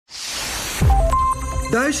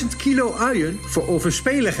1000 kilo uien voor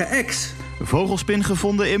overspelige ex. Vogelspin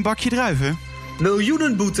gevonden in bakje druiven.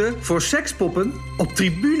 Miljoenenboete voor sekspoppen op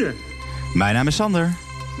tribune. Mijn naam is Sander.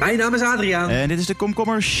 Mijn naam is Adriaan. En dit is de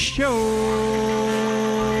Komkommer Show.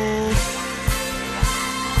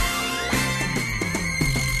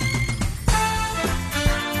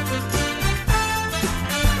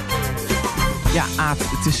 Ja, Aad,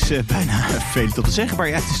 het is bijna vervelend om te zeggen, maar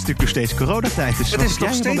ja, het is natuurlijk nog steeds coronatijd. Dus het is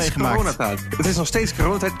nog steeds coronatijd. Het is nog steeds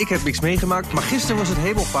coronatijd. Ik heb niks meegemaakt, maar gisteren was het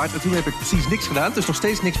hemelvaart en toen heb ik precies niks gedaan. Dus nog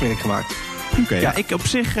steeds niks meegemaakt. Oké, ja, ik op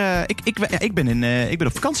zich, ik ben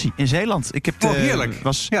op vakantie in Zeeland. Ik heb heerlijk.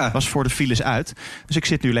 Was voor de files uit. Dus ik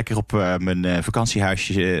zit nu lekker op mijn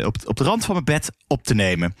vakantiehuisje op de rand van mijn bed op te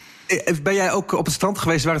nemen. Ben jij ook op het strand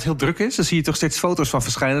geweest waar het heel druk is? Dan zie je toch steeds foto's van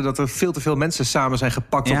verschijnen dat er veel te veel mensen samen zijn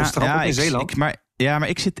gepakt op het strand in Zeeland. Maar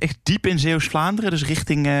ik zit echt diep in Zeeuws-Vlaanderen. Dus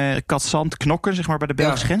richting Katzand, Knokken, zeg maar, bij de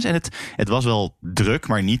Belgische grens. En het was wel druk,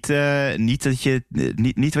 maar niet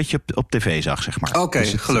wat je op tv zag, zeg maar. Oké,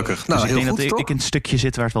 dus gelukkig. Nou, dus ik heel denk goed, dat ik in een stukje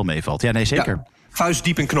zit waar het wel meevalt. Ja, nee, zeker. Ja, vuist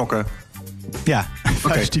diep in Knokken. Ja,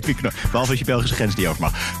 vuist diep in Knokken. Behalve dat je Belgische grens niet over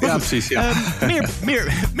mag. Maar ja, precies. Ja.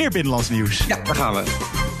 Meer binnenlands nieuws. Ja, daar gaan we.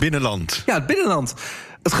 Binnenland. Ja, het binnenland.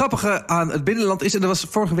 Het grappige aan het binnenland is, en dat was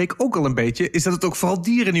vorige week ook al een beetje, is dat het ook vooral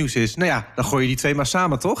dierennieuws is. Nou ja, dan gooi je die twee maar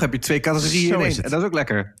samen, toch? Heb je twee categorieën in één. En dat is ook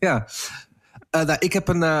lekker. Ja.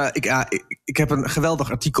 Ik heb een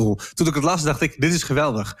geweldig artikel. Toen ik het las, dacht ik, dit is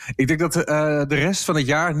geweldig. Ik denk dat de rest van het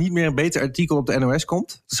jaar niet meer een beter artikel op de NOS komt.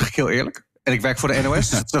 Dat zeg ik heel eerlijk. En ik werk voor de NOS,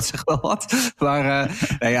 dus dat zegt wel wat. Maar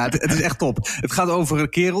het is echt top. Het gaat over een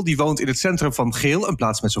kerel die woont in het centrum van Geel, een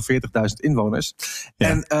plaats met zo'n 40.000 inwoners. Ja.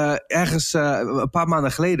 En ergens een paar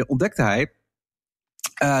maanden geleden ontdekte hij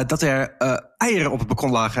dat er eieren op het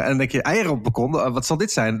balkon lagen. En dan denk je, eieren op het balkon, wat zal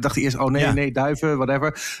dit zijn? Dan dacht hij eerst, nee, duiven,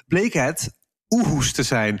 whatever. Bleek het oehoes te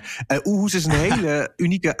zijn. Oehoes is een hele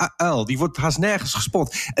unieke uil. Die wordt haast nergens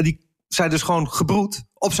gespot. En die zijn dus gewoon gebroed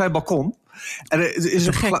op zijn balkon. En er is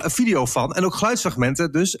een video van en ook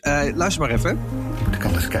geluidsfragmenten. Dus luister maar even. Ik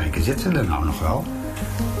kan eens kijken, zitten ze er nou nog wel?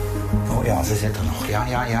 Oh ja, ze zitten nog.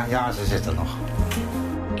 Ja, ze zitten nog.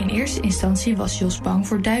 In eerste instantie was Jos bang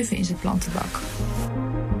voor duiven in zijn plantenbak.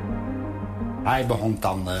 Hij begon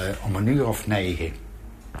dan om 9:30.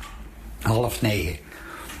 8:30.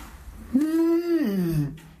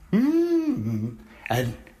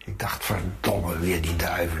 En ik dacht, verdomme, weer die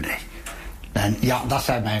duiven. Nee. En ja, dat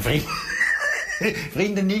zijn mijn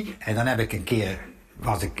vrienden niet. En dan heb ik een keer,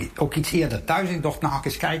 was ik ook iets eerder thuis. Ik dacht, nou,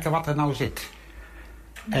 eens kijken wat er nou zit.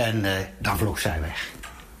 En dan vloog zij weg.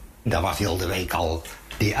 Dat was heel de week al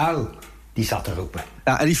die uil. Die zat te roepen.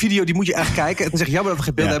 Ja, en die video die moet je echt kijken. Het is echt jammer dat we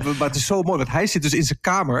geen beelden hebben, maar het is zo mooi. Want hij zit dus in zijn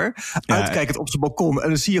kamer, uitkijkend op zijn balkon. En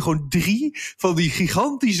dan zie je gewoon 3 van die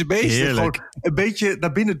gigantische beesten gewoon een beetje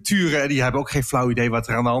naar binnen turen. En die hebben ook geen flauw idee wat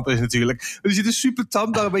er aan de hand is natuurlijk. Maar die zitten super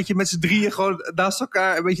tam daar een beetje met z'n drieën gewoon naast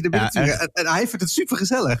elkaar een beetje naar binnen turen. En hij vindt het super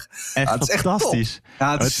gezellig. Het is fantastisch.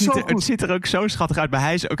 Ja, het ziet er ook zo schattig uit. Maar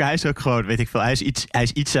hij is ook gewoon, weet ik veel, hij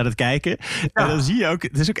is iets aan het kijken. Ja. En dan zie je ook,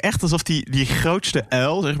 het is ook echt alsof die grootste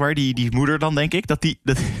uil, zeg maar, die moeder dan denk ik, dat die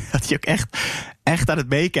ook echt aan het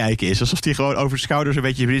meekijken is. Alsof hij gewoon over de schouders een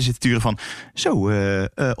beetje erin zit te turen van, zo,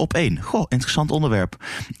 op 1. Goh, interessant onderwerp.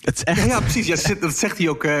 Het is echt... Ja, precies. Ja, dat zegt hij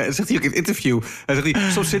ook in het interview. Hij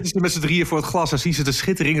zegt, soms zitten ze met z'n drieën voor het glas en zien ze de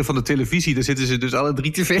schitteringen van de televisie. Dan zitten ze dus alle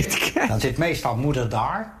 3 tv te kijken. Dan zit meestal moeder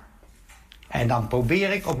daar. En dan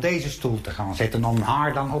probeer ik op deze stoel te gaan zitten om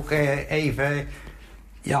haar dan ook even,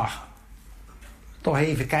 toch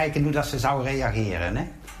even kijken hoe dat ze zou reageren, hè?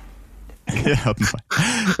 Ja,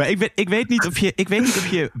 maar ik weet niet of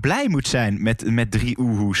je blij moet zijn met 3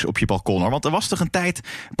 oehoes op je balkon, hoor. Want er was toch een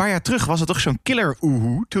paar jaar terug was er toch zo'n killer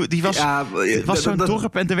oehoe. Het was zo'n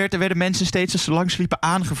dorp en er werden mensen steeds als ze langs liepen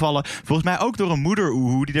aangevallen. Volgens mij ook door een moeder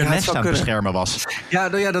oehoe die er nest aan het beschermen was.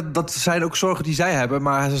 Ja, dat zijn ook zorgen die zij hebben,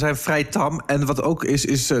 maar ze zijn vrij tam. En wat ook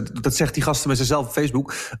is dat zegt die gasten met zichzelf op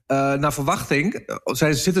Facebook. Naar verwachting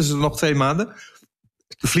zitten ze er nog 2 maanden.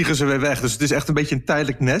 Vliegen ze weer weg. Dus het is echt een beetje een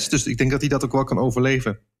tijdelijk nest. Dus ik denk dat hij dat ook wel kan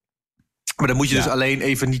overleven. Maar dan moet je dus alleen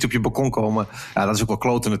even niet op je balkon komen. Ja, dat is ook wel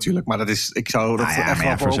kloten natuurlijk. Maar ik zou dat echt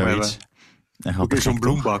wel voor hebben. Ook in zo'n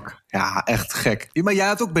bloembak. Ja, echt gek. Maar jij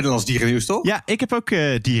had ook binnenlands dierennieuws, toch? Ja, ik heb ook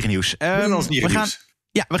dierennieuws. Binnenlands dierennieuws.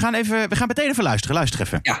 We gaan meteen even luisteren. Luister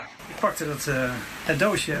even. Ja. Ik pakte het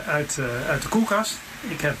doosje uit de koelkast.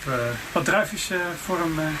 Ik heb wat druifjes voor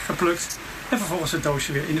hem geplukt. En vervolgens het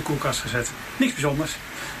doosje weer in de koelkast gezet. Niks bijzonders.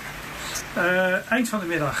 Eind van de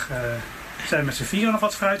middag zijn we met z'n 4 nog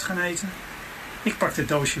wat fruit gaan eten. Ik pakte het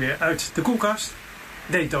doosje weer uit de koelkast.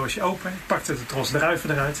 Deed het doosje open. Ik pakte de tros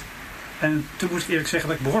druiven eruit. En toen moest ik eerlijk zeggen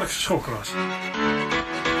dat ik behoorlijk geschrokken was.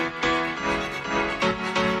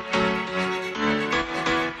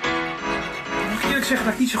 zeggen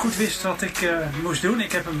dat ik niet zo goed wist wat ik moest doen.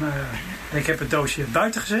 Ik heb het doosje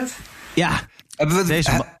buiten gezet. Ja. Hebben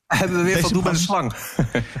we weer van doen met een slang?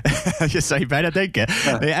 Je zou je bijna denken.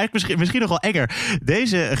 Ja. Nee, eigenlijk misschien nog wel enger.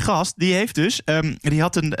 Deze gast, die heeft dus... die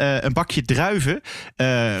had een bakje druiven...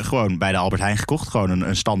 gewoon bij de Albert Heijn gekocht. Gewoon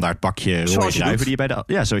een standaard bakje rode druiven. Die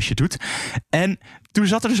je zoals je doet. En toen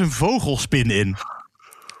zat er dus een vogelspin in.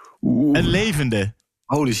 Een levende.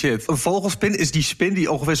 Holy shit. Een vogelspin is die spin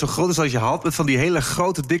die ongeveer zo groot is als je hand... met van die hele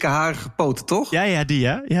grote, dikke, harige poten, toch? Ja, die,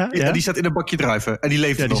 ja. Die zat in een bakje druiven. En die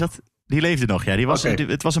leefde nog. Die leefde nog, ja.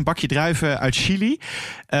 Het was een bakje druiven uit Chili.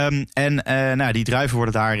 Die druiven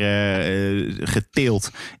worden daar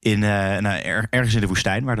geteeld ergens in de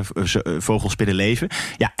woestijn... waar de vogelspinnen leven.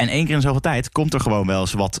 Ja, en 1 keer in zoveel tijd komt er gewoon wel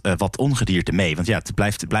eens wat ongedierte mee. Want ja, het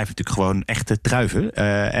blijft natuurlijk gewoon echte druiven.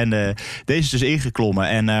 Deze is dus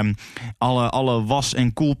ingeklommen. En alle was-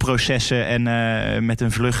 en koelprocessen... en met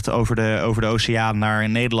een vlucht over de oceaan naar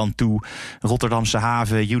Nederland toe... Rotterdamse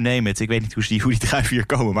haven, you name it. Ik weet niet hoe die druiven hier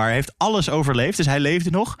komen, maar hij heeft alles overleefd, dus hij leefde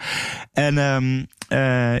nog. En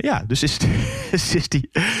dus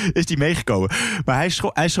is die meegekomen. Maar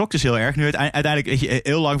hij schrok dus heel erg. Nu uiteindelijk,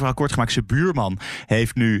 heel lang verhaal kort gemaakt, zijn buurman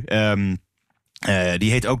heeft nu...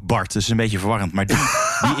 die heet ook Bart, dus een beetje verwarrend. Maar die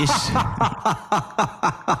is...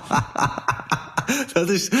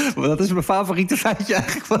 Dat is mijn favoriete feitje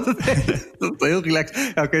eigenlijk. Dat is heel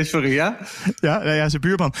relaxed. Ja, oké, sorry, ja? Ja, zijn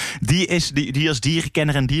buurman. Die als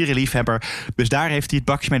dierenkenner en dierenliefhebber. Dus daar heeft hij het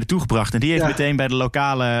bakje mee naartoe gebracht. En die heeft meteen bij de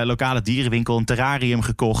lokale dierenwinkel een terrarium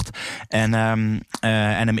gekocht. En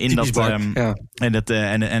hem in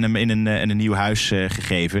en hem in een nieuw huis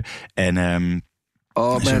gegeven. En...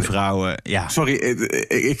 zijn vrouw, Sorry,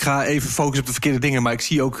 ik ga even focussen op de verkeerde dingen... maar ik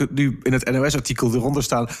zie ook nu in het NOS-artikel eronder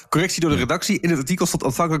staan... correctie door de redactie. In het artikel stond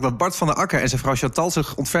aanvankelijk dat Bart van der Akker... en zijn vrouw Chantal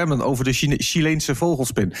zich ontfermden over de Chileense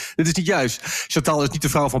vogelspin. Dit is niet juist. Chantal is niet de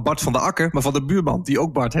vrouw van Bart van der Akker... maar van de buurman, die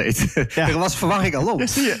ook Bart heet. Ja. Er was verwarring al op. Ja,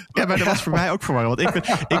 zie je? Ja, maar dat was voor mij ook verwarring.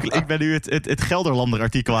 Want ik ben nu het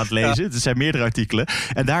Gelderlander-artikel aan het lezen. Het zijn meerdere artikelen.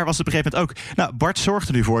 En daar was het op een gegeven moment ook... Nou, Bart zorgt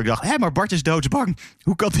er nu voor. Ik dacht, maar Bart is doodsbang.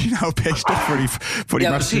 Hoe kan hij nou opeens toch voor die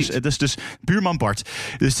dus buurman Bart.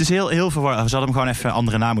 Dus het is heel verwarrend. Ze hadden hem gewoon even een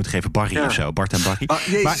andere naam moeten geven. Barry of zo. Bart en Barry.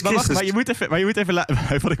 Maar je moet even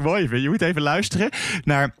wat ik mooi vind. Je moet even luisteren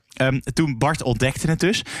naar... toen Bart ontdekte het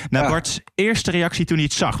dus. Naar Barts eerste reactie toen hij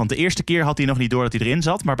het zag. Want de eerste keer had hij nog niet door dat hij erin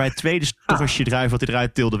zat. Maar bij het tweede trosje druif wat hij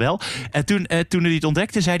eruit tilde wel. En toen hij het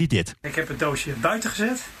ontdekte, zei hij dit. Ik heb het doosje buiten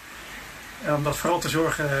gezet. Om dat vooral te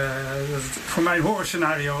zorgen, voor mijn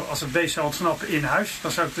horrorscenario, als het beest zou ontsnappen in huis,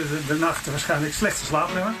 dan zou ik de nachten waarschijnlijk slecht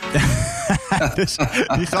geslapen hebben. Dus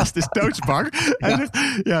die gast is doodsbang. Hij zegt,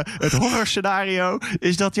 het horrorscenario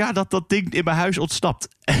is dat ding in mijn huis ontsnapt.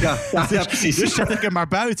 Ja, precies. Dus zet ik hem maar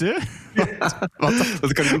buiten.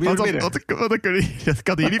 Dat kan hij niet naar binnen. Dat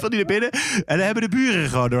kan hij in ieder geval niet naar binnen. En daar hebben de buren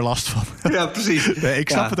gewoon er last van. Ja, precies. Nee, ik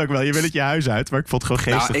snap het ook wel. Je wil het je huis uit. Maar ik vond het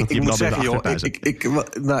gewoon geestig dat hij hem dan in de achtertuin zet.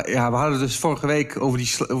 We hadden dus vorige week over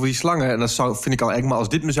die slangen. En dat vind ik al eng. Maar als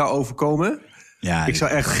dit me zou overkomen... Ja, ik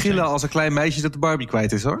zou echt gillen als een klein meisje dat de Barbie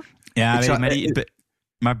kwijt is, hoor. Ja,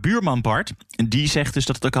 maar buurman Bart, die zegt dus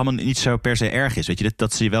dat het ook allemaal niet zo per se erg is. Weet je,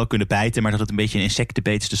 dat ze je wel kunnen bijten, maar dat het een beetje een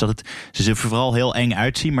insectenbeet is. Dus ze er vooral heel eng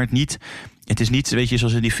uitzien, maar het is niet, weet je,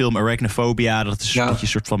 zoals in die film Arachnophobia, dat het een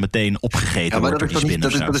soort van meteen opgegeten wordt door die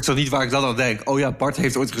spinnen. Dat is toch niet waar ik dan aan denk? Oh ja, Bart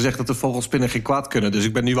heeft ooit gezegd dat de vogelspinnen geen kwaad kunnen. Dus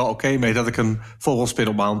ik ben nu wel oké mee dat ik een vogelspin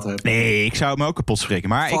op mijn hand heb. Nee, ik zou me ook kapot spreken.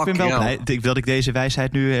 Maar ik ben wel blij dat ik deze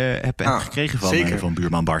wijsheid nu heb gekregen van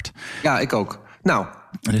buurman Bart. Ja, ik ook. Nou,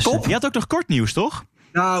 dus, top. Je had ook nog kort nieuws, toch?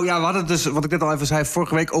 Nou ja, we hadden dus, wat ik net al even zei,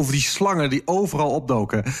 vorige week over die slangen die overal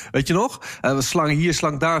opdoken. Weet je nog? Slangen hier,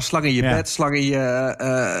 slang daar, slang in je bed, slang in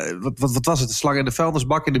je... wat was het? Slang in de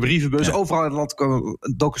vuilnisbak, in de brievenbus. Ja. Overal in het land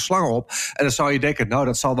doken slangen op. En dan zou je denken, nou,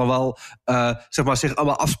 dat zal dan wel zich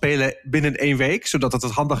allemaal afspelen binnen 1 week. Zodat het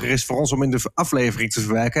handiger is voor ons om in de aflevering te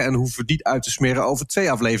verwerken. En hoeven we het niet uit te smeren over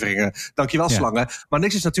 2 afleveringen. Dankjewel, slangen. Maar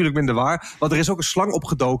niks is natuurlijk minder waar. Want er is ook een slang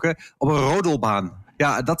opgedoken op een rodelbaan.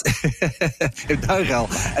 Ja, dat in Duinruil.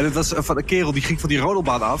 En het was van een kerel die ging van die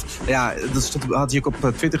rodelbaan af. Ja, dat had hij ook op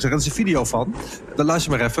Twitter gezegd. Dat is een video van. Dan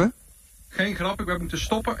luister maar even. Geen grap, ik heb moeten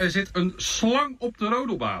stoppen. Er zit een slang op de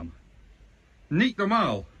rodelbaan. Niet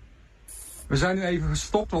normaal. We zijn nu even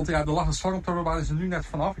gestopt, want er lag een slang op de rodelbaan. Is er nu net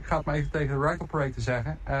vanaf. Ik ga het maar even tegen de ride operator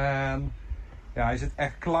zeggen. En hij zit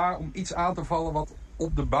echt klaar om iets aan te vallen wat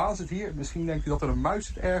op de baan zit hier. Misschien denkt u dat er een muis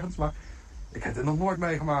zit ergens, maar... Ik heb het nog nooit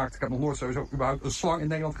meegemaakt. Ik heb nog nooit sowieso überhaupt een slang in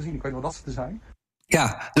Nederland gezien. Ik weet wel dat ze er zijn.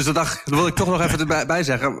 Ja, dus dat wil ik toch nog even erbij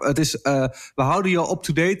zeggen. Het is, we houden je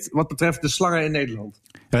up-to-date wat betreft de slangen in Nederland.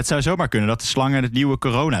 Ja, het zou zomaar kunnen dat de slangen het nieuwe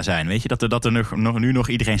corona zijn. Weet je, dat er nu nog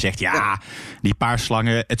iedereen zegt... die paar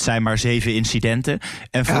slangen, het zijn maar 7 incidenten.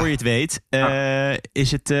 En voor je het weet,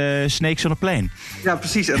 is het snakes on a plane. Ja,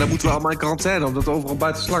 precies. En dan moeten we allemaal in quarantaine... omdat er overal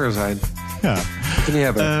buiten slangen zijn. Ja. Dat we niet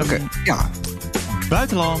hebben. Ja.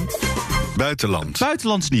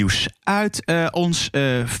 Buitenlands nieuws. Uit ons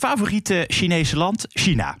favoriete Chinese land,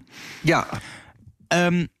 China. Ja.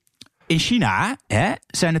 In China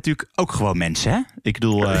zijn natuurlijk ook gewoon mensen. Hè? Ik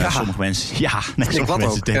bedoel, sommige mensen...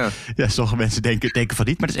 sommige mensen denken van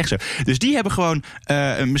niet, maar dat is echt zo. Dus die hebben gewoon...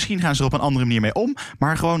 misschien gaan ze er op een andere manier mee om...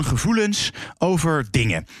 maar gewoon gevoelens over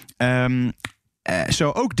dingen.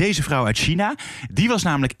 Zo ook deze vrouw uit China. Die was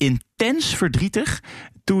namelijk intens verdrietig...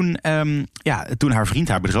 Toen haar vriend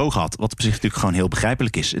haar bedrogen had. Wat op zich natuurlijk gewoon heel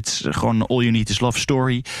begrijpelijk is. Het is gewoon een all you need is love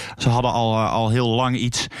story. Ze hadden al heel lang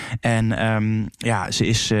iets. En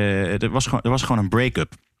er was gewoon een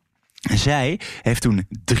break-up. En zij heeft toen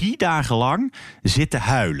 3 dagen lang zitten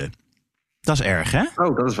huilen. Dat is erg, hè?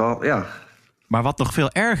 Oh, dat is wel, ja. Maar wat nog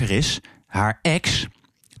veel erger is... haar ex,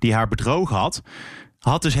 die haar bedrogen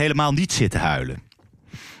had dus helemaal niet zitten huilen.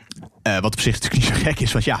 Wat op zich natuurlijk niet zo gek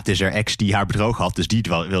is. Want het is haar ex die haar bedrogen had. Dus die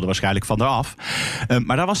wilde waarschijnlijk van haar af.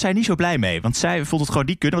 Maar daar was zij niet zo blij mee. Want zij vond het gewoon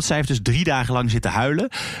niet kunnen. Want zij heeft dus 3 dagen lang zitten huilen.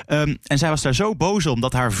 En zij was daar zo boos om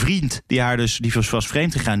dat haar vriend... die was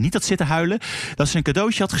vreemd gegaan, niet had zitten huilen. Dat ze een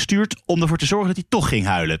cadeautje had gestuurd om ervoor te zorgen dat hij toch ging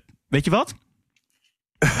huilen. Weet je wat?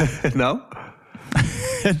 Nou?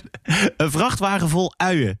 Een vrachtwagen vol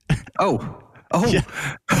uien. Oh. Ja.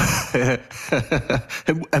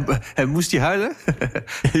 En moest hij huilen?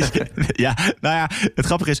 Ja, nou ja, het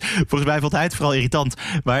grappige is... volgens mij vond hij het vooral irritant.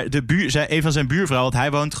 Maar een van zijn buurvrouwen... want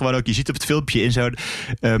hij woont gewoon ook... je ziet op het filmpje in zo'n...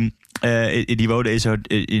 die wonen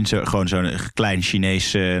in zo'n klein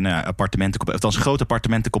Chinees appartementencomplex. Althans, groot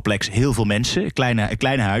appartementencomplex. Heel veel mensen.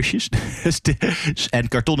 Kleine huisjes. En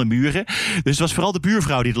kartonnen muren. Dus het was vooral de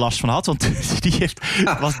buurvrouw die er last van had. Want die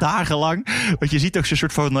was dagenlang... want je ziet ook zo'n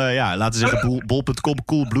soort van... laten we zeggen... bol.com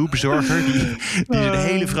Coolblue bezorger. Die een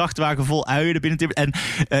hele vrachtwagen vol uien er binnen timmert.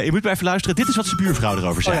 En je moet maar even luisteren. Dit is wat zijn buurvrouw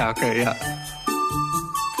erover zei. Oh ja, oké, ja.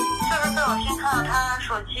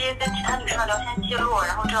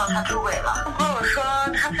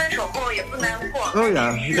 Oh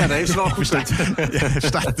ja, daar heeft ze wel goed uit. Er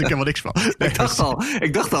staat natuurlijk helemaal niks van.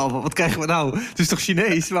 Ik dacht al, wat krijgen we nou? Het is toch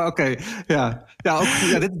Chinees? Maar oké. Ja. Ja,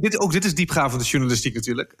 dit is diepgravende journalistiek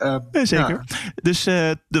natuurlijk. Zeker. Ja. Dus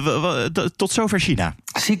tot zover China.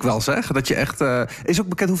 Zie ik wel zeg. Dat je echt... is ook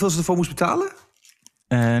bekend hoeveel ze ervoor moest betalen?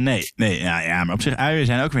 Nee. Ja, maar op zich uien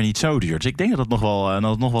zijn ook weer niet zo duur. Dus ik denk dat het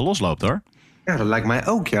nog wel losloopt, hoor. Ja, dat lijkt mij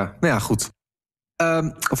ook, ja. Nou ja, goed.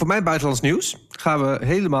 Voor mijn buitenlands nieuws gaan we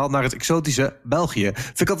helemaal naar het exotische België.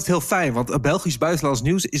 Vind ik altijd heel fijn, want Belgisch buitenlands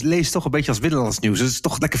nieuws leest toch een beetje als binnenlands nieuws. Dus het is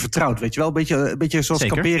toch lekker vertrouwd, weet je wel? Een beetje zoals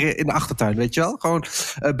kamperen in de achtertuin, weet je wel? Gewoon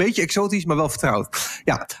een beetje exotisch, maar wel vertrouwd.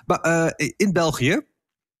 Ja, maar in België...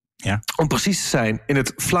 Ja. Om precies te zijn, in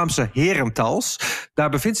het Vlaamse Herentals... daar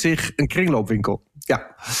bevindt zich een kringloopwinkel.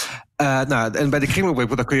 Ja. En bij de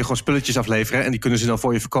kringloopwinkel daar kun je gewoon spulletjes afleveren... en die kunnen ze dan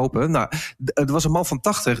voor je verkopen. Nou, er was een man van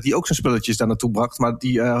 80 die ook zijn spulletjes daar naartoe bracht... maar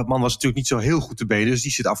die man was natuurlijk niet zo heel goed te benen... dus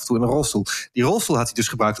die zit af en toe in een rolstoel. Die rolstoel had hij dus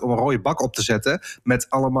gebruikt om een rode bak op te zetten... met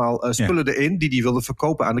allemaal spullen erin die hij wilde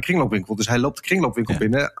verkopen aan de kringloopwinkel. Dus hij loopt de kringloopwinkel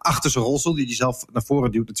binnen... achter zijn rolstoel, die hij zelf naar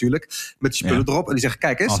voren duwt natuurlijk... met die spullen erop. En die zegt,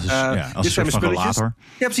 kijk eens, dit zijn mijn spulletjes. Ja,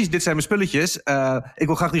 precies, dit zijn mijn spulletjes. Ik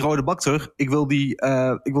wil graag die rode bak terug. Ik wil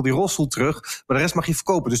die rolstoel terug. Maar de rest mag je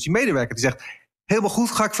verkopen. Dus die medewerker die zegt... helemaal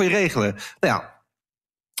goed, ga ik voor je regelen. Nou ja,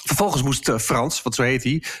 vervolgens moest Frans, wat zo heet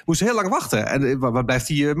hij... moest heel lang wachten. En waar blijft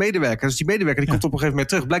die medewerker? Dus die medewerker die komt op een gegeven moment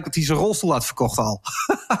terug. Blijkt dat hij zijn rolstoel had verkocht al.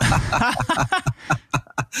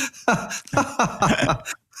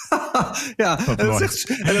 Ja, en dat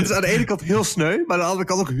is aan de ene kant heel sneu, maar aan de andere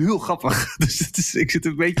kant ook heel grappig. Dus ik zit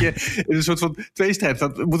een beetje in een soort van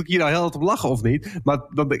tweestrijd. Moet ik hier nou heel hard om lachen of niet? Maar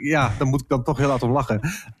dan moet ik dan toch heel hard om lachen.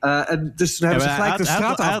 En dus toen hebben ze gelijk de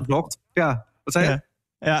straat afgeblokt. Ja, wat zei je?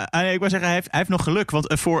 Ja, ik wou zeggen, hij heeft nog geluk.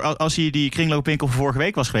 Want als hij die kringloopwinkel van vorige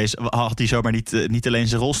week was geweest... had hij zomaar niet alleen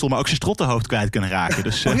zijn rolstoel... maar ook zijn strottenhoofd kwijt kunnen raken.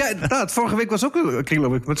 Dus, ja, inderdaad. Vorige week was ook een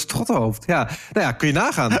kringloopwinkel met strottenhoofd. Ja, nou ja, kun je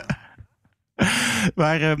nagaan.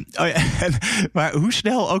 Maar hoe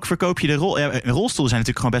snel ook verkoop je de rolstoelen zijn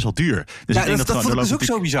natuurlijk gewoon best wel duur. Dus ik denk dat vond ik dus ook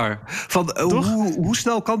zo bizar. Hoe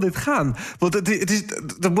snel kan dit gaan? Want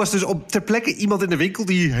er was dus ter plekke iemand in de winkel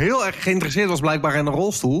die heel erg geïnteresseerd was blijkbaar in een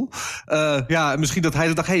rolstoel. Misschien dat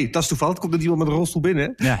hij dacht, dat is toevallig, komt er iemand met een rolstoel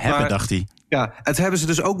binnen. Ja, dacht hij. Ja, en toen hebben ze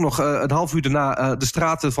dus ook nog een half uur daarna de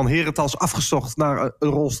straten van Herentals afgezocht naar een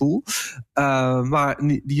rolstoel. Maar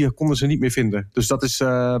die konden ze niet meer vinden. Dus dat is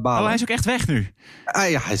balen. Oh, hij is ook echt weg nu?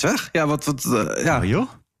 Ja, hij is weg. Ja, ja. Oh, joh.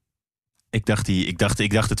 Ik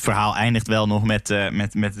dacht het verhaal eindigt wel nog met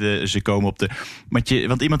ze komen op de...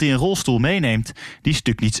 Want iemand die een rolstoel meeneemt, die is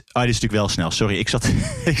natuurlijk niet... die is natuurlijk wel snel. Sorry, ik zat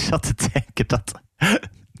te denken dat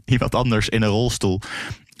iemand anders in een rolstoel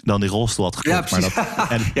dan die rolstoel had gekocht.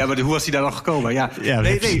 Ja, maar hoe was hij daar nog gekomen? Ja.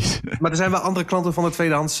 Nee. Maar er zijn wel andere klanten van de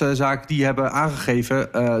tweedehandszaak die hebben aangegeven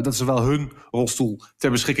dat ze wel hun rolstoel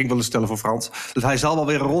ter beschikking willen stellen voor Frans. Dus hij zal wel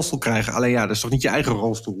weer een rolstoel krijgen. Alleen dat is toch niet je eigen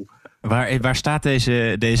rolstoel? Waar staat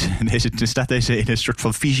deze staat deze in een soort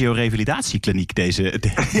van fysio-revalidatiekliniek?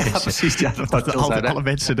 Ja, precies. Ja, dat alle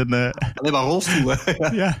mensen alleen maar rolstoelen.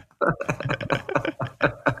 Ja.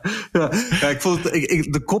 Ja, ik vond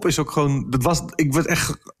de kop is ook gewoon... Ik werd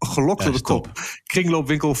echt gelokt door de kop.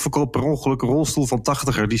 Kringloopwinkel verkoopt per ongeluk een rolstoel van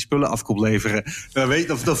 80er die spullen af komt leveren.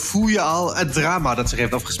 Dan voel je al het drama dat zich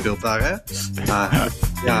heeft afgespeeld daar, hè?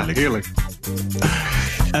 Ja, heerlijk.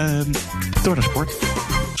 Door de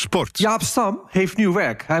sport. Jaap Stam heeft nieuw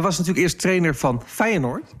werk. Hij was natuurlijk eerst trainer van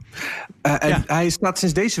Feyenoord. Hij staat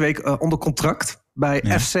sinds deze week onder contract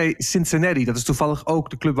bij FC Cincinnati. Dat is toevallig ook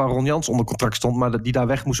de club waar Ron Jans onder contract stond, maar die daar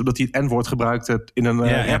weg moest omdat hij het N-woord gebruikte in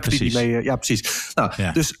een rap die hij mee... precies.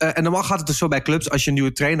 Dus, en normaal gaat het dus zo bij clubs, als je een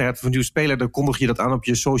nieuwe trainer hebt of een nieuwe speler, dan kondig je dat aan op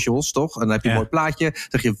je socials, toch? En dan heb je een mooi plaatje. Dan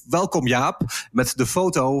zeg je, welkom Jaap, met de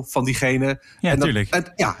foto van diegene. Ja, natuurlijk.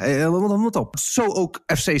 Moet op. Zo ook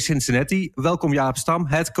FC Cincinnati. Welkom Jaap Stam,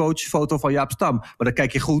 headcoach, foto van Jaap Stam. Maar dan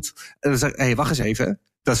kijk je goed en dan zeg je, wacht eens even.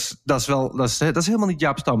 Dat is helemaal niet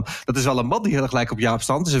Jaap Stam. Dat is wel een man die heel erg lijkt op Jaap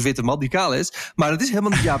Stam. Het is een witte man die kaal is. Maar dat is helemaal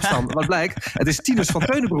niet Jaap Stam. Wat blijkt, het is Tinus van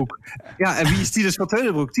Teunenbroek. Ja, en wie is Tinus van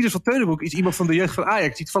Teunenbroek? Tinus van Teunenbroek is iemand van de jeugd van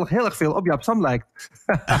Ajax die toevallig heel erg veel op Jaap Stam lijkt.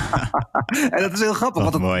 En dat is heel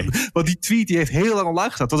grappig. Want die tweet die heeft heel lang online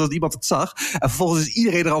gestaan totdat iemand het zag. En vervolgens is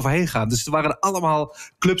iedereen eroverheen gegaan. Dus er waren allemaal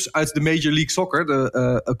clubs uit de Major League Soccer,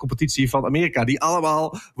 de competitie van Amerika, die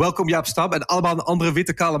allemaal welkom Jaap Stam en allemaal een andere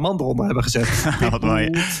witte kale man eronder hebben gezet. Wat mooi.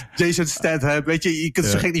 Jason Statham, weet je kunt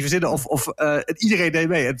het zo gek niet verzinnen. Of iedereen deed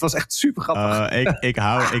mee. Het was echt super grappig.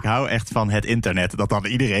 Ik hou echt van het internet. Dat dan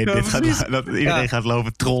iedereen gaat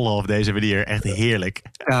lopen trollen op deze manier. Echt heerlijk.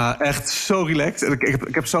 Ja, echt zo relaxed.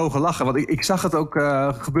 Ik heb zo gelachen. Want ik zag het ook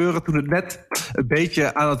gebeuren toen het net een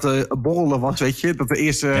beetje aan het borrelen was. Weet je, dat de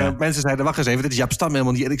eerste mensen zeiden, wacht eens even, dit is Jaap Stam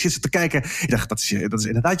helemaal niet. En ik zit zo te kijken. Ik dacht, dat is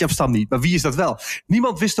inderdaad Jaap Stam niet. Maar wie is dat wel?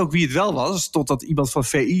 Niemand wist ook wie het wel was. Totdat iemand van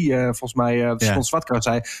VI, volgens mij, Scott Zwartkout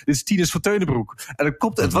zei, dit is Tinus van Teunenbroek. En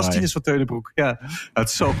het was Tinus van Teunenbroek. Ja, het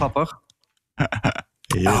is zo grappig.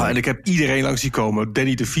 En ik heb iedereen langs zien komen.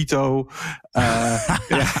 Danny DeVito.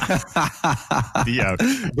 Die ook.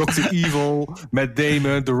 Dr. Evil. Matt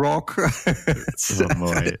Damon. The Rock. Wat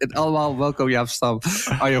mooi. En allemaal welkom Jaap Stam.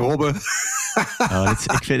 Arjen Robben.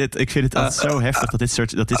 Ik vind het altijd zo heftig dat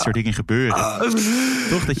dit soort dingen gebeuren.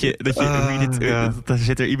 Toch dat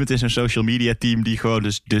zit er iemand in zo'n social media team die gewoon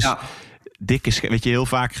dus dik is. Weet je, heel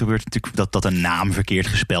vaak gebeurt het natuurlijk dat een naam verkeerd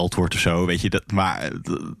gespeld wordt of zo. Weet je,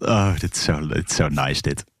 dit is zo nice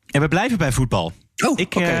dit. En we blijven bij voetbal.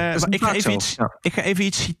 Ik ga even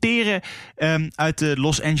iets citeren uit de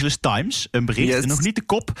Los Angeles Times. Een bericht, Yes. nog niet de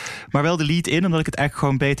kop, maar wel de lead-in, omdat ik het eigenlijk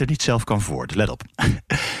gewoon beter niet zelf kan verwoorden. Let op.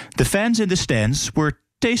 The fans in the stands were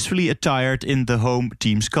tastefully attired in the home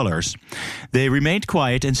team's colors. They remained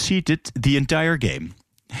quiet and seated the entire game.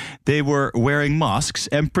 They were wearing masks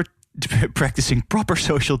and practicing proper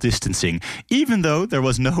social distancing, even though there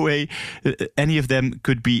was no way any of them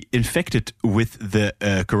could be infected with the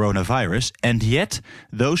coronavirus. And yet,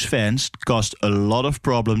 those fans caused a lot of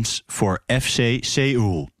problems for FC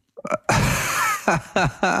Seoul.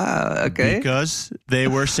 Okay. Because they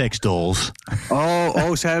were sex dolls.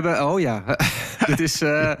 Ze hebben... Oh ja. Dit is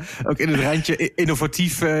ook in het randje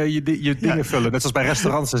innovatief je dingen vullen. Net zoals bij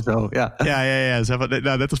restaurants en zo. Ja. Ze hebben,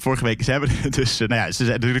 net als vorige week. Ze hebben dus...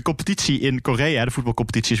 de competitie in Korea, de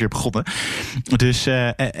voetbalcompetitie is weer begonnen. Dus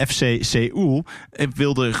FC Seoul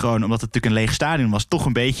wilde gewoon, omdat het natuurlijk een leeg stadion was, toch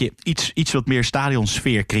een beetje iets wat meer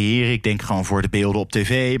stadionsfeer creëren. Ik denk gewoon voor de beelden op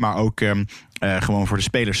tv, maar ook gewoon voor de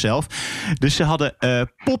spelers zelf. Dus ze hadden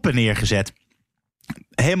poppen neergezet.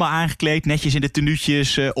 Helemaal aangekleed, netjes in de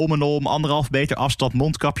tenuutjes, om en om, 1,5 meter afstand,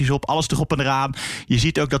 mondkapjes op, alles erop en eraan. Je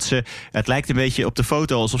ziet ook dat het lijkt een beetje op de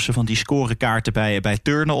foto alsof ze van die scorekaarten bij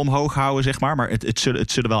turnen omhoog houden, zeg maar. Maar het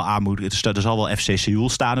zullen wel aanmoedigen. Er zal wel FC Seoul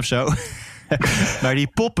staan of zo. Maar die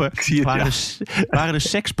poppen waren dus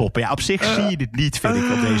sekspoppen. Ja, op zich zie je dit niet, vind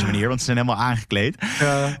ik, op deze manier. Want ze zijn helemaal aangekleed.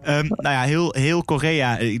 Ja. Heel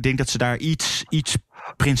Korea, ik denk dat ze daar iets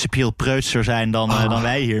principieel preutser zijn dan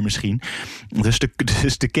wij hier misschien. Dus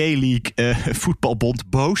de K-League voetbalbond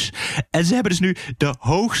boos. En ze hebben dus nu de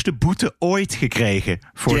hoogste boete ooit gekregen.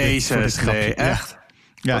 Voor dit grapje. Nee, echt?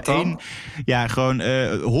 Ja, gewoon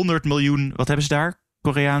 100 miljoen. Wat hebben ze daar?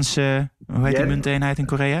 Koreaanse, hoe heet die munteenheid in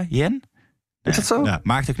Korea? Yen? Is dat zo? Nou,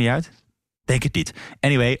 maakt ook niet uit. Denk het niet.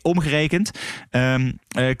 Anyway, omgerekend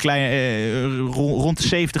rond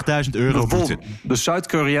de €70.000 boete. De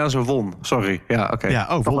Zuid-Koreaanse won. Sorry. Ja, oké.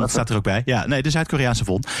 Ja, won, dat staat er ook bij. Ja, nee, de Zuid-Koreaanse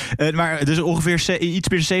won. Maar dus ongeveer iets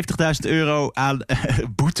meer €70.000 aan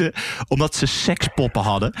boete, omdat ze sekspoppen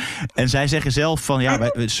hadden. En zij zeggen zelf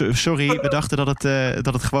van, sorry, we dachten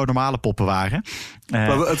dat het gewoon normale poppen waren.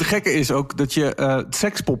 Maar het gekke is ook dat je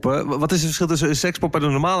sekspoppen... Wat is het verschil tussen een sekspop en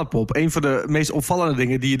een normale pop? Een van de meest opvallende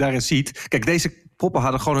dingen die je daarin ziet... Kijk, deze poppen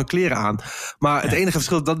hadden gewoon hun kleren aan. Maar het enige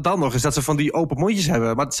verschil dan nog is dat ze van die open mondjes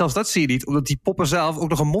hebben. Maar zelfs dat zie je niet, omdat die poppen zelf ook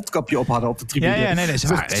nog een mondkapje op hadden op de tribune. Ja, nee, ze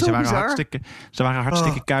waren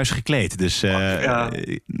hartstikke kuis gekleed. Dus,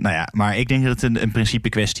 maar ik denk dat het een principe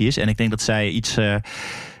kwestie is. En ik denk dat zij iets...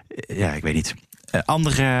 ik weet niet...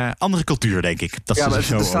 Andere cultuur, denk ik. Dat maar er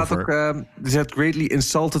staat ook... They have greatly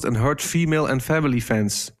insulted and hurt female and family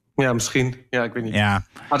fans. Ja, misschien. Ja, ik weet niet. Ja.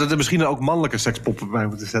 Maar dat er misschien ook mannelijke sekspoppen bij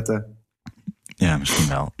moeten zetten. Ja, misschien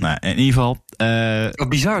wel. Nou, in ieder geval... Wat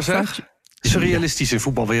bizar, zeg. Surrealistische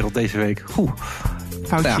voetbalwereld deze week.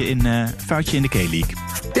 Foutje in de K-League.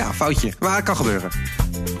 Ja, foutje. Maar het kan gebeuren.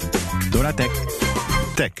 Door naar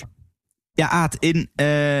Tech. Ja, Aad, in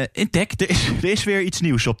tech, er is weer iets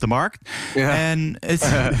nieuws op de markt. Ja. En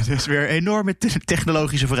het is weer enorme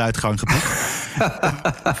technologische vooruitgang geboekt.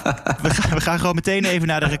 We gaan gewoon meteen even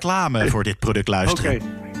naar de reclame voor dit product luisteren. Okay.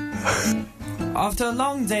 After a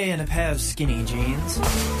long day in a pair of skinny jeans,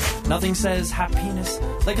 nothing says happiness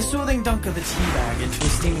like a soothing dunk of the tea bag into a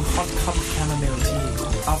steaming hot cup of chamomile tea.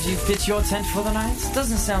 After you've pitched your tent for the night,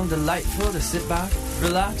 doesn't it sound delightful to sit back,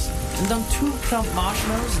 relax, and dunk 2 plump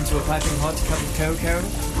marshmallows into a piping hot cup of cocoa?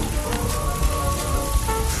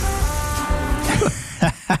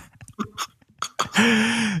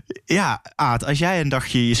 Ja, Aad, als jij een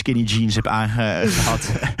dagje je skinny jeans hebt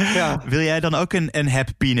aangehad... wil jij dan ook een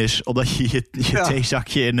happy penis? Omdat je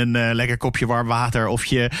theezakje in een lekker kopje warm water... of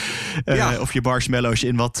je marshmallows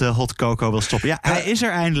in wat hot cocoa wil stoppen. Ja, hij is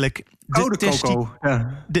er eindelijk.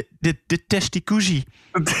 De testicuzzi.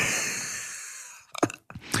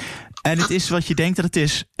 En het is wat je denkt dat het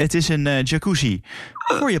is. Het is een jacuzzi.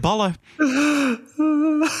 Voor je ballen.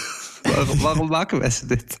 Waarom maken mensen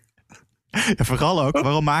dit? Ja, vooral ook,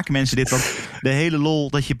 waarom maken mensen dit? Want de hele lol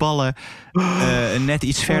dat je ballen net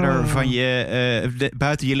iets verder van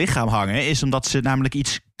buiten je lichaam hangen... is omdat ze namelijk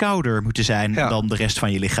iets kouder moeten zijn dan de rest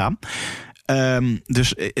van je lichaam.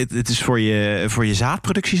 Dus het is voor je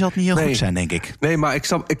zaadproductie zal het niet heel goed zijn, denk ik. Nee, maar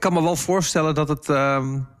ik kan me wel voorstellen dat het...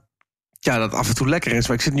 dat het af en toe lekker is.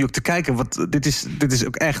 Maar ik zit nu ook te kijken. Dit is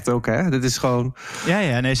ook echt ook, hè? Dit is gewoon...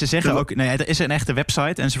 Ja, nee, ze zeggen ook... Nee, er is een echte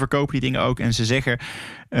website en ze verkopen die dingen ook. En ze zeggen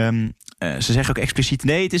ook expliciet...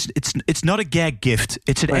 Nee, it's not a gag gift.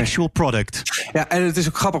 It's an actual product. Ja, en het is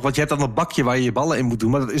ook grappig, want je hebt dan een bakje waar je je ballen in moet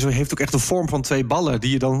doen. Maar dat heeft ook echt een vorm van 2 ballen...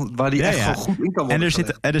 waar die echt gewoon goed in kan worden.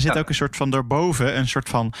 En er zit ook een soort van daarboven... een soort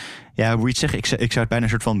van... Ja, hoe moet je het zeggen? Ik zou het bijna een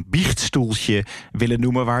soort van biechtstoeltje willen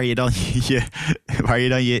noemen... waar je dan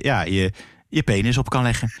je penis op kan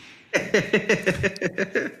leggen.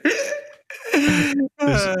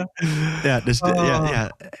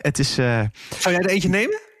 Het is... Zou jij er eentje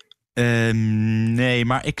nemen? Nee,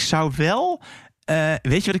 maar ik zou wel...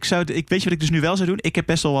 Weet je wat ik dus nu wel zou doen? Ik heb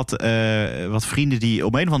best wel wat vrienden die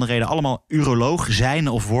om een of andere reden... allemaal uroloog zijn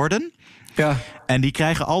of worden... Ja. En die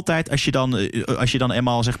krijgen altijd, als je dan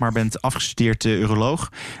eenmaal zeg maar bent afgestudeerd uroloog...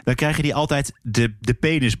 dan krijgen die altijd de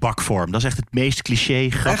penisbakvorm. Dat is echt het meest cliché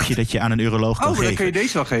grapje dat je aan een uroloog kan geven. Dan kun je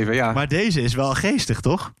deze wel geven, ja. Maar deze is wel geestig,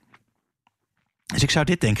 toch? Dus ik zou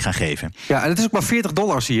dit denk ik gaan geven. Ja, en het is ook maar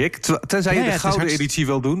 $40, zie ik. Tenzij je de gouden editie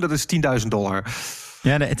wil doen, dat is $10.000.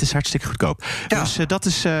 Ja, nee, het is hartstikke goedkoop. Ja. Dus dat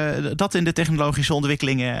is dat in de technologische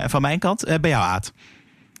ontwikkelingen van mijn kant. Bij jou, Aad.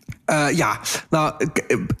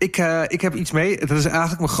 Ik heb iets mee. Dat is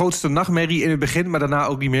eigenlijk mijn grootste nachtmerrie in het begin, maar daarna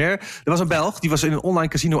ook niet meer. Er was een Belg, die was in een online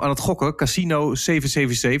casino aan het gokken. Casino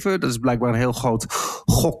 777. Dat is blijkbaar een heel groot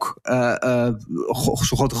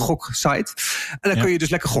zo'n grote goksite. En dan kun je dus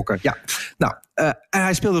lekker gokken. Ja. Nou, en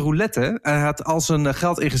hij speelde roulette. En hij had al zijn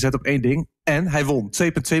geld ingezet op één ding. En hij won 2,2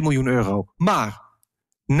 miljoen euro. Maar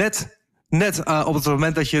net op het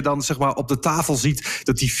moment dat je dan zeg maar op de tafel ziet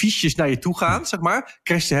dat die fiches naar je toe gaan, zeg maar,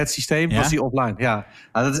 crashte het systeem, was die offline. Ja,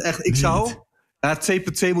 dat is echt. Hij had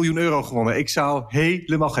 2,2 miljoen euro gewonnen. Ik zou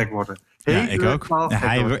helemaal gek worden. Ik ook.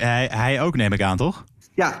 Hij ook, neem ik aan, toch?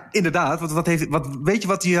 Ja, inderdaad. Weet je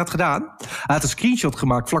wat hij had gedaan? Hij had een screenshot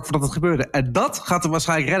gemaakt vlak voordat het gebeurde. En dat gaat hem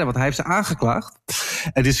waarschijnlijk redden, want hij heeft ze aangeklaagd.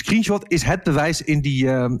 En die screenshot is het bewijs in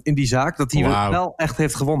die zaak dat hij wel echt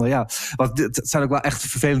heeft gewonnen. Ja, want het zijn ook wel echt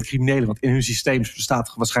vervelende criminelen. Want in hun systeem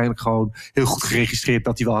staat waarschijnlijk gewoon heel goed geregistreerd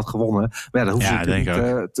dat hij wel had gewonnen. Maar ja, dat hoeft ze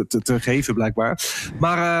niet te geven, blijkbaar.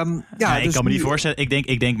 Maar dus ik kan me niet voorstellen.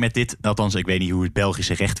 Ik denk met dit, althans, ik weet niet hoe het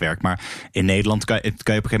Belgische recht werkt. Maar in Nederland kan je op een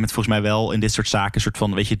gegeven moment volgens mij wel in dit soort zaken een soort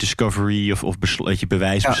van, weet je, discovery of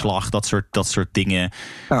bewijsbeslag, dat soort dingen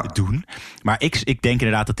doen. Maar ik denk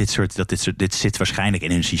inderdaad dat dit zit waarschijnlijk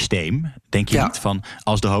in hun systeem. Denk je niet van,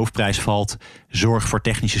 als de hoofdprijs valt, zorg voor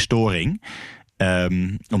technische storing.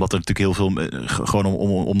 Omdat er natuurlijk heel veel, gewoon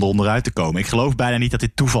om er onderuit te komen. Ik geloof bijna niet dat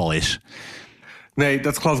dit toeval is. Nee,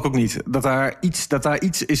 dat geloof ik ook niet. Dat daar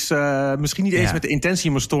iets is, misschien niet eens met de intentie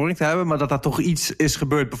om een storing te hebben, maar dat daar toch iets is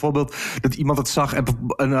gebeurd. Bijvoorbeeld dat iemand het zag en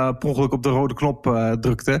per ongeluk op de rode knop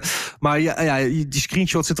drukte. Maar die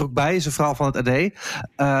screenshot zit er ook bij, is een verhaal van het AD.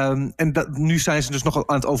 En nu zijn ze dus nog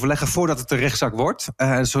aan het overleggen voordat het een rechtszaak wordt.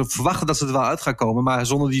 Ze verwachten dat ze er wel uit gaan komen, maar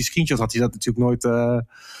zonder die screenshot had hij dat natuurlijk nooit.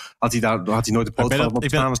 Had hij nooit de poot van op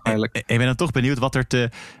staan waarschijnlijk. Ik ben dan toch benieuwd wat er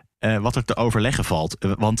te overleggen valt.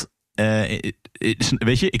 Want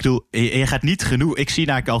weet je, ik bedoel, je gaat niet genoeg. Ik zie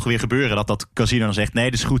eigenlijk alweer gebeuren dat casino dan zegt,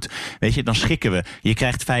 nee, dat is goed. Weet je, dan schikken we. Je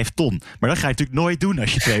krijgt 5 ton. Maar dat ga je natuurlijk nooit doen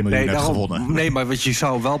als je 2 miljoen hebt gewonnen. Nee, maar je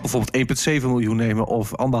zou wel bijvoorbeeld 1,7 miljoen nemen of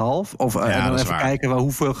 1,5. En dan even kijken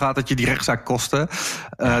hoeveel gaat dat je die rechtszaak kosten.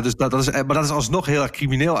 Dus maar dat is alsnog heel erg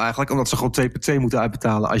crimineel eigenlijk, omdat ze gewoon 2,2 moeten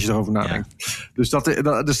uitbetalen als je erover nadenkt. Ja.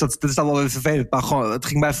 Dus dat is dan wel weer vervelend. Maar gewoon, het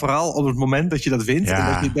ging mij vooral op het moment dat je dat wint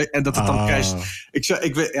en dat het dan crasht.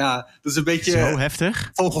 Dat is een beetje zo heftig.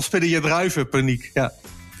 Vogelspinnen je druiven paniek. Ja,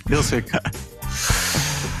 heel sick.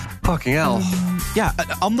 Fucking hell.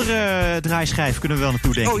 Een andere draaischijf kunnen we wel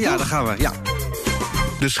naartoe denken. Oh ja, daar gaan we. Ja.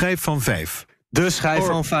 De schijf van 5. De schijf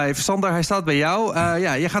van 5. Sander, hij staat bij jou.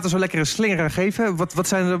 Je gaat er zo lekker een slinger aan geven. Wat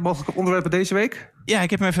zijn de mogelijke onderwerpen deze week? Ja, ik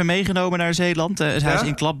heb hem even meegenomen naar Zeeland. Hij is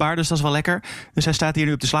inklapbaar, dus dat is wel lekker. Dus hij staat hier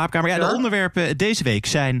nu op de slaapkamer. Ja, de onderwerpen deze week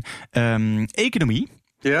zijn economie.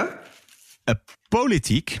 Ja.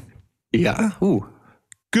 Politiek. Ja.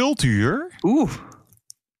 Cultuur.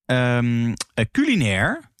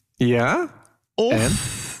 Culinair. Ja.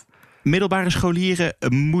 Middelbare scholieren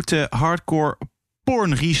moeten hardcore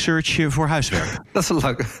porn researchen voor huiswerk. Dat is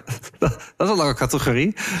een lange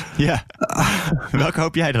categorie. Ja. Welke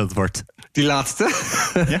hoop jij dat het wordt? Die laatste.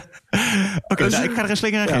 Ja? Oké, ik ga er een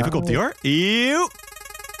slinger aan geven. Komt-ie hoor. Eeuw.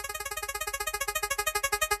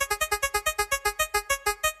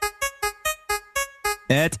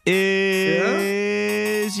 Het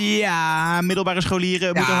is... middelbare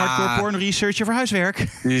scholieren moeten hardcore porn researchen voor huiswerk.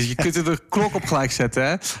 Dus je kunt er de klok op gelijk zetten,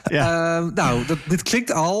 hè? Ja. Dit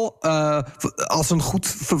klinkt al als een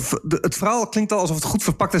goed... Het verhaal klinkt al alsof het goed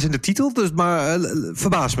verpakt is in de titel, dus maar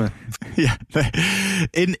verbaas me. Ja,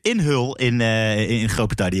 in Hull, in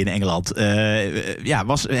Groot-Brittannië, in Engeland,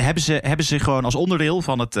 hebben ze gewoon als onderdeel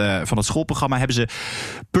van het schoolprogramma hebben ze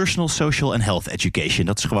Personal, Social and Health Education.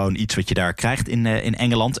 Dat is gewoon iets wat je daar krijgt in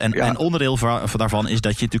Engeland. En onderdeel daarvan is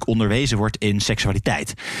dat je natuurlijk onderwezen wordt in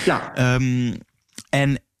seksualiteit. Ja.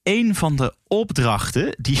 En een van de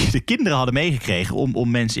opdrachten die de kinderen hadden meegekregen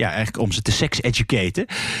om mensen, eigenlijk om ze te sex-educaten,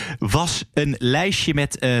 was een lijstje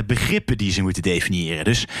met begrippen die ze moeten definiëren.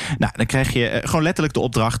 Dus dan krijg je gewoon letterlijk de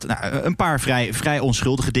opdracht, een paar vrij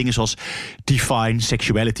onschuldige dingen zoals define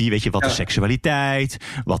sexuality. Weet je, wat is seksualiteit?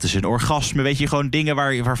 Wat is een orgasme? Weet je, gewoon dingen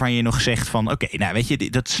waarvan je nog zegt van oké, weet je,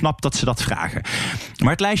 dat snapt dat ze dat vragen.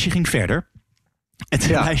 Maar het lijstje ging verder. Het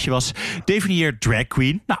lijstje was definieer drag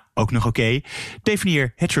queen. Nou, ook nog oké.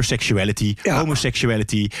 Definieer heterosexuality,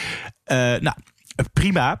 homosexuality.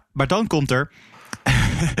 Prima. Maar dan komt er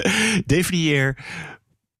definieer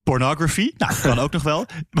pornography. Nou, kan ook nog wel.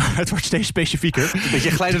 Maar het wordt steeds specifieker. Een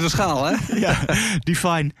beetje glijdende schaal, hè? Ja.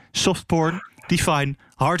 Define soft porn. Define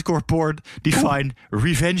hardcore porn. Define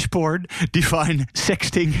revenge porn. Define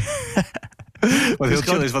sexting. Wat heel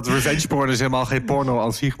chill is, want revenge porn is helemaal geen porno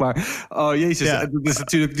aan zich. Maar, oh jezus, dat is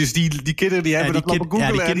natuurlijk... Dus die kinderen die hebben dat lopen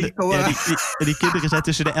googlen. Die kinderen zijn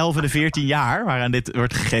tussen de 11 en de 14 jaar... waaraan dit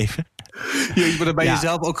wordt gegeven. Maar dan ben je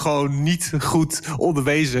zelf ook gewoon niet goed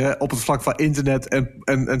onderwezen... op het vlak van internet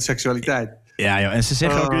en seksualiteit. Ja, joh. En ze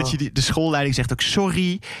zeggen ook dat de schoolleiding zegt ook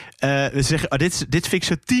sorry. Ze zeggen, dit vind ik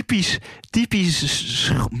zo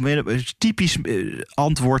typisch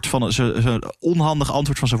antwoord van zo'n onhandig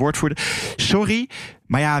antwoord van zijn woordvoerder. Sorry,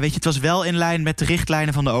 maar ja, weet je, het was wel in lijn met de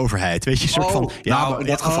richtlijnen van de overheid. Weet je, een soort van. Ja, nou, in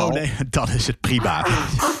dat geval. Nee, dan is het prima.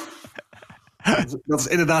 Dat is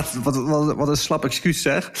inderdaad wat een slap excuus,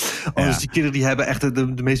 zeg. Dus die kinderen die hebben echt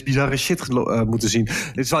de meest bizarre shit moeten zien.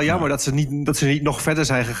 Het is wel jammer dat ze niet nog verder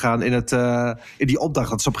zijn gegaan in die opdracht.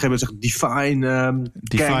 Dat ze op een gegeven moment zeggen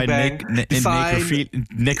Define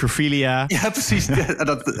necrophilia. Ja, precies.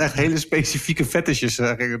 Dat echt hele specifieke fetishes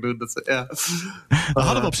gingen doen. Dan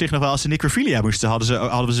hadden we op zich nog wel, als ze necrophilia moesten,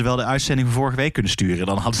 hadden ze wel de uitzending van vorige week kunnen sturen.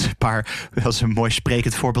 Dan hadden ze een mooi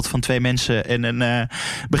sprekend voorbeeld van 2 mensen en een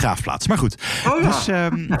begraafplaats. Maar goed. Dus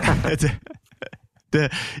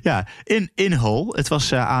in Hull. Het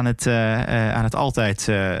was aan het altijd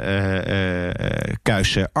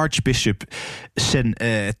kuise Archbishop St.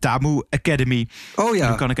 Tamu Academy. Oh ja.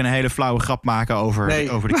 Nu kan ik een hele flauwe grap maken over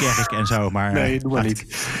de kerk en zo. Maar, nee, doe maar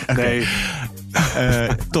niet. Okay. Nee.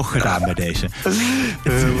 Toch gedaan bij deze.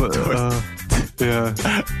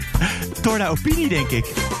 Torna opinie, denk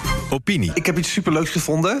ik. Opinie. Ik heb iets superleuks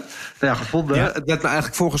gevonden. Ja. Het werd me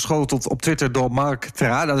eigenlijk voorgeschoteld op Twitter door Mark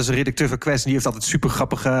Tra. Dat is een redacteur van Quest. En die heeft altijd super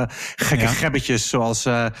grappige, gekke grebbetjes. Zoals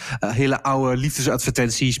hele oude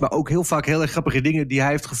liefdesadvertenties. Maar ook heel vaak heel erg grappige dingen die hij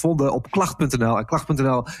heeft gevonden op klacht.nl. En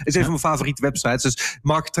klacht.nl is een van mijn favoriete websites. Dus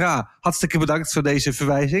Mark Tra, hartstikke bedankt voor deze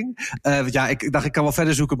verwijzing. Ik dacht, ik kan wel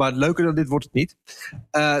verder zoeken. Maar leuker dan dit wordt het niet.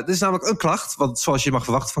 Dit is namelijk een klacht. Want zoals je mag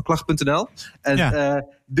verwachten van klacht.nl. En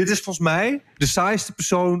dit is volgens mij de saaiste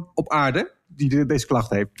persoon op aarde die deze klacht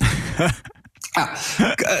heeft.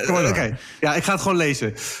 Oké. Ja, ik ga het gewoon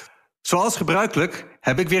lezen. Zoals gebruikelijk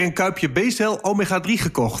heb ik weer een kuipje B-cel omega-3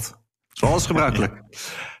 gekocht. Zoals gebruikelijk.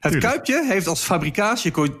 Het kuipje heeft als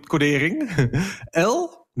fabricatiecodering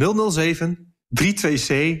L007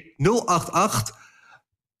 32C 088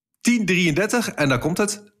 1033 en daar komt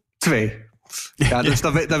het 2. Ja, dus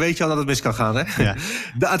dan weet je al dat het mis kan gaan, hè? Ja.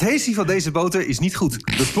 De adhesie van deze boter is niet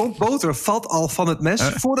goed. De klont boter valt al van het mes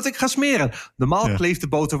voordat ik ga smeren. Normaal kleeft de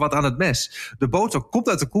boter wat aan het mes. De boter komt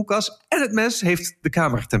uit de koelkast en het mes heeft de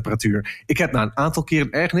kamertemperatuur. Ik heb na een aantal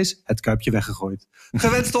keren ergernis het kuipje weggegooid.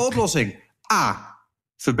 Gewenste oplossing. A.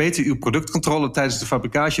 Verbeter uw productcontrole tijdens de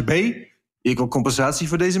fabricage. B. Ik wil compensatie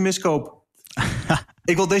voor deze miskoop.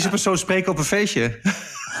 Ik wil deze persoon spreken op een feestje.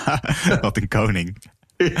 Wat een koning.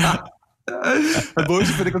 Ja. Het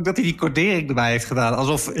mooiste vind ik ook dat hij die codering erbij heeft gedaan.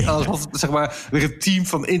 Alsof zeg maar, er een team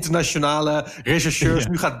van internationale rechercheurs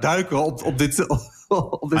nu gaat duiken op dit...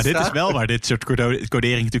 Maar dit is wel waar dit soort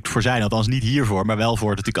codering natuurlijk voor zijn. Althans niet hiervoor, maar wel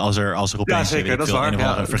voor natuurlijk als er opeens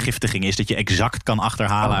een vergiftiging is, dat je exact kan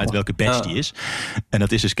achterhalen uit welke batch die is. En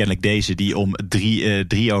dat is dus kennelijk deze die om 11:03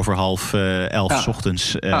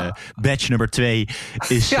 ochtends batch nummer 2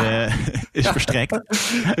 is verstrekt.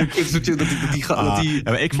 Ik denk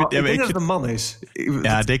dat het een man is.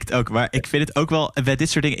 Ja, ik denk het ook. Maar ik vind het ook wel, bij dit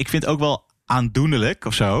soort dingen, ik vind het ook wel aandoenlijk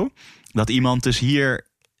of zo, dat iemand dus hier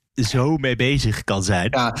zo mee bezig kan zijn.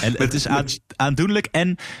 Ja, en het is aandoenlijk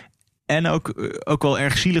en ook wel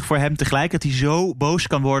erg zielig voor hem tegelijk, dat hij zo boos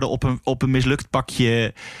kan worden op een mislukt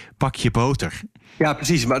pakje boter. Ja,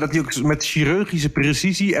 precies. Maar dat hij ook met chirurgische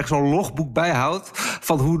precisie echt zo'n logboek bijhoudt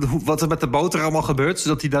van wat er met de boter allemaal gebeurt,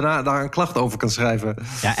 zodat hij daarna daar een klacht over kan schrijven.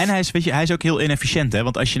 Ja, en hij is ook heel inefficiënt, hè?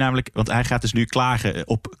 Want hij gaat dus nu klagen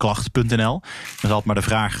op klacht.nl. Dan is altijd maar de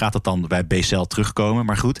vraag, gaat dat dan bij BCL terugkomen?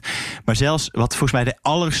 Maar goed. Maar zelfs wat volgens mij de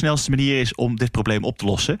allersnelste manier is om dit probleem op te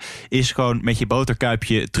lossen, is gewoon met je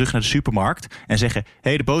boterkuipje terug naar de supermarkt en zeggen,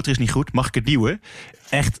 de boter is niet goed, mag ik het nieuwe?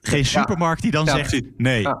 Echt geen supermarkt die dan zegt precies.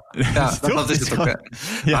 Nee. Ja, dat is het ook.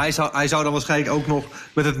 Ja. Hij zou dan waarschijnlijk ook nog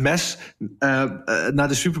met het mes naar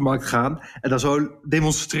de supermarkt gaan en dan zo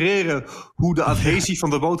demonstreren hoe de adhesie van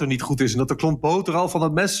de boter niet goed is. En dat de klont boter al van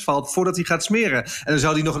het mes valt voordat hij gaat smeren. En dan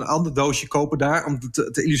zou hij nog een ander doosje kopen daar om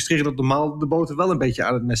te illustreren dat normaal de boter wel een beetje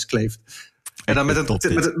aan het mes kleeft. En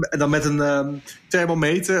dan met een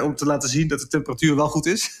thermometer om te laten zien dat de temperatuur wel goed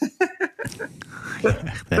is.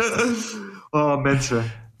 Oh, mensen.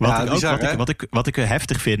 Wat ik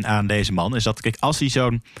heftig vind aan deze man is dat, kijk, als hij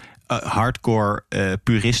hardcore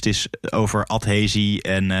purist is over adhesie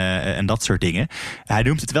en dat soort dingen. Hij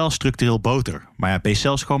noemt het wel structureel boter. Maar ja,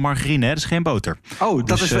 B-cel is gewoon margarine, hè? Dat is geen boter. Oh, dat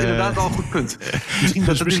Dus, is inderdaad wel een goed punt. Misschien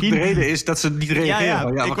dat het de reden is dat ze niet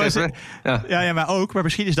reageren. Maar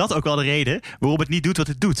misschien is dat ook wel de reden waarom het niet doet wat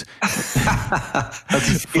het doet. Dat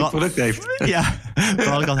het geen product heeft. Ja,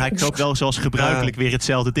 vooral dan hij koopt wel zoals gebruikelijk weer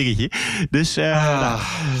hetzelfde dingetje. Dus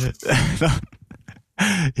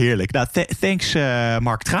heerlijk. Nou, thanks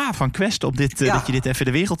Mark Tra van Quest om dat je dit even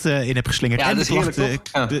de wereld in hebt geslingerd. Ja, en dat is heerlijk,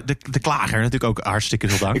 de klager natuurlijk ook hartstikke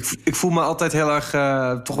veel dank. Ik voel me altijd heel erg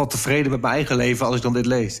toch wel tevreden met mijn eigen leven als ik dan dit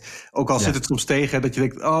lees. Ook al zit het soms tegen dat je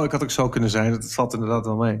denkt, ik had ook zo kunnen zijn. Dat valt inderdaad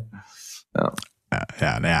wel mee.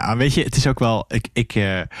 Ja. Weet je, het is ook wel...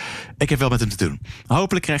 Ik heb wel met hem te doen.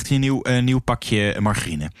 Hopelijk krijgt hij een nieuw pakje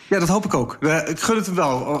margarine. Ja, dat hoop ik ook. Ik gun het hem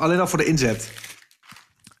wel, alleen al voor de inzet.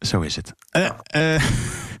 Zo is het.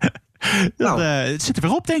 Het zit er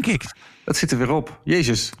weer op, denk ik. Dat zit er weer op.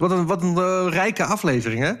 Jezus, wat een rijke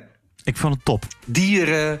aflevering, hè? Ik vond het top.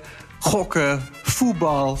 Dieren, gokken,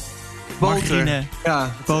 voetbal, margarine,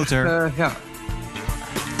 boter.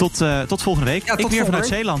 Tot volgende week. Ja, ik weer vanuit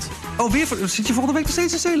Zeeland. Oh, zit je volgende week nog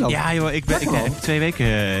steeds in Zeeland? Ja, joh, ik ben 2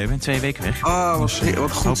 weken weg. Oh,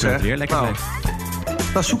 wat goed, zeg. Weer lekker weg.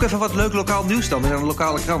 Nou, zoek even wat leuk lokaal nieuws dan in een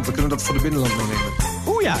lokale krant. Dan kunnen we dat voor de binnenland meenemen.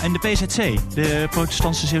 Oeh ja, en de PZC, de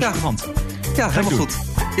Protestantse Zeeuwse krant. Ja, helemaal goed.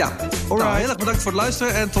 Ja, heel erg bedankt voor het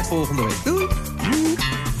luisteren en tot volgende week. Doei!